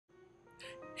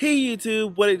Hey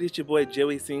YouTube, what it is, your boy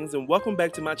Joey Sings, and welcome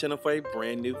back to my channel for a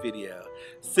brand new video.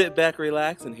 Sit back,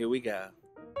 relax, and here we go.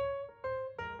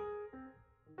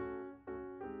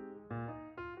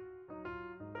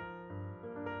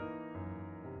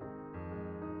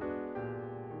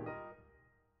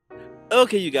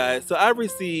 Okay, you guys, so I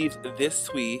received this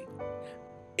tweet,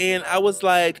 and I was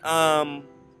like,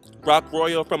 Rock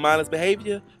Royal from Mindless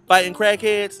Behavior fighting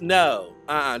crackheads? No,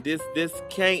 this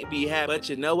can't be happening. But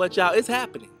you know what, y'all? It's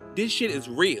happening. This shit is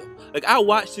real. Like, I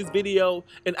watched this video,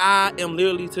 and I am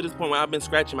literally to this point where I've been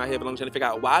scratching my head, but I'm trying to figure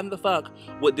out why in the fuck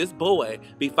would this boy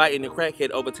be fighting a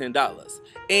crackhead over $10?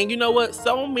 And you know what?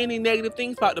 So many negative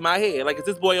things popped in my head. Like, is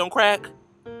this boy on crack?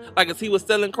 Like, is he was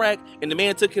selling crack, and the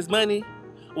man took his money?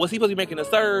 Was he supposed to be making a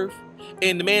serve,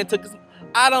 and the man took his...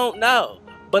 I don't know.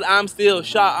 But I'm still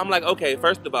shocked. I'm like, okay,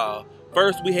 first of all,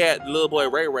 first we had the little boy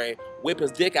Ray Ray whip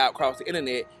his dick out across the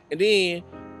internet, and then,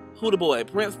 who the boy?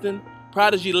 Princeton?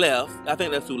 Prodigy left. I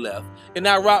think that's who left. And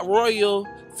now Rock Royal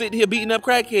sitting here beating up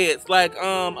crackheads. Like,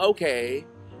 okay.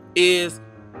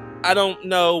 I don't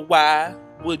know why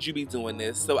would you be doing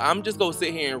this. So I'm just gonna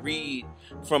sit here and read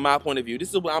from my point of view. This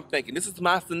is what I'm thinking. This is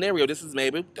my scenario. This is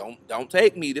maybe, don't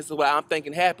take me. This is what I'm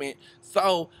thinking happened.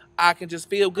 So I can just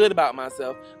feel good about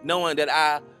myself knowing that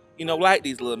I, like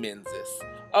these little menses.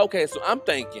 Okay, so I'm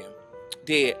thinking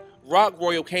that Rock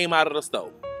Royal came out of the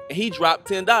store and he dropped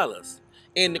 $10.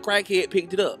 And the crackhead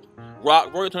picked it up.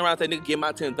 Rock Royal turned around and said, nigga, give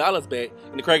my $10 back.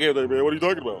 And the crackhead was like, man, what are you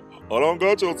talking about? I don't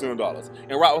got your $10.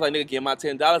 And Rock was like, nigga, give my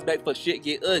 $10 back for shit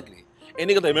get ugly. And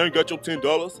nigga was like, man, you got your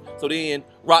 $10. So then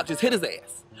Rock just hit his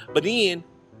ass. But then,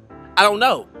 I don't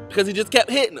know, because he just kept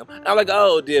hitting him. And I'm like,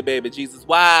 oh, dear baby Jesus,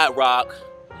 why, Rock?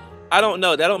 I don't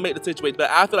know. That don't make the situation, but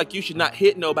I feel like you should not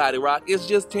hit nobody, Rock. It's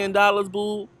just $10,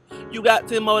 boo. You got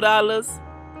 $10 more.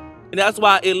 And that's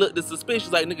why it looked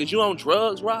suspicious. Like, niggas, you on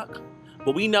drugs, Rock?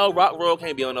 But we know Rock Royal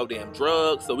can't be on no damn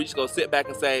drugs, so we just gonna sit back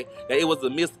and say that it was a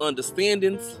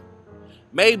misunderstandings.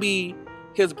 Maybe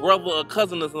his brother or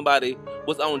cousin or somebody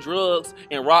was on drugs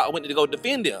and Rock went to go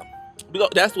defend him.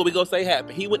 That's what we gonna say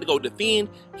happened. He went to go defend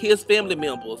his family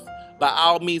members by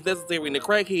all means necessary, and the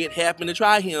crackhead happened to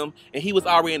try him, and he was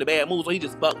already in a bad mood, so he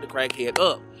just fucked the crackhead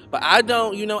up. But I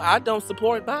don't, I don't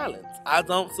support violence. I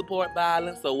don't support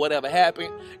violence, so whatever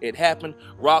happened, it happened.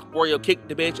 Rock Royal kicked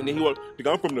the bitch, and then he was like,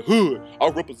 I'm from the hood. I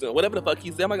represent whatever the fuck he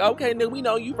said. I'm like, okay, nigga, we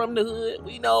know you from the hood.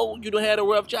 We know you done had a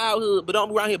rough childhood, but don't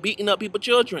be around here beating up people's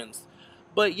children's.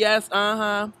 But yes,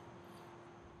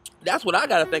 that's what I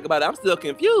gotta think about it. I'm still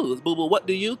confused. Boo-boo, what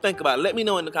do you think about it? Let me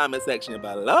know in the comment section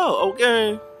below,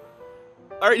 okay?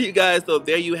 Alright, you guys, so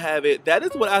there you have it. That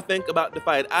is what I think about the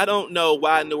fight. I don't know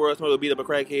why in the world somebody would beat up a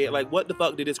crackhead. Like, what the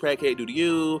fuck did this crackhead do to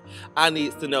you? I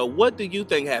need to know. What do you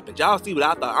think happened? Y'all see what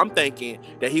I thought? I'm thinking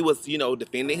that he was,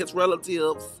 defending his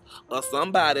relatives or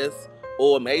somebody's,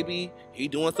 or maybe he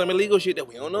doing some illegal shit that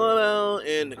we don't know about,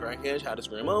 and the crackhead tried to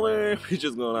scream over. He's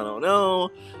just going, I don't know.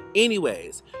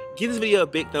 Anyways, give this video a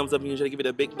big thumbs up if you enjoyed. Give it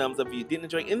a big thumbs up if you didn't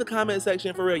enjoy. In the comment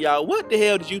section, for real, y'all, what the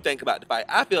hell did you think about the fight?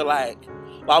 I feel like,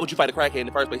 why would you fight a crackhead in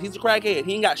the first place? He's a crackhead.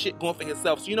 He ain't got shit going for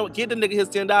himself. So you know what? Give the nigga his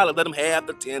 $10. Let him have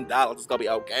the $10. It's gonna be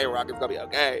okay, Rock. It's gonna be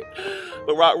okay.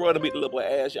 But Rock Royal to beat the little boy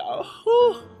ass, y'all.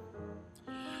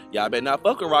 Y'all better not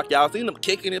fuck with Rock. Y'all seen him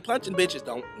kicking and punching bitches.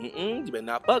 You better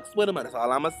not fuck with him. That's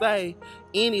all I'ma say.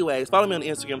 Anyways, follow me on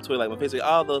Instagram, Twitter, like my Facebook.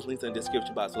 All those links in the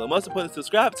description box. So most importantly,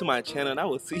 subscribe to my channel, and I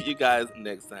will see you guys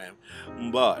next time.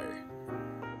 Bye.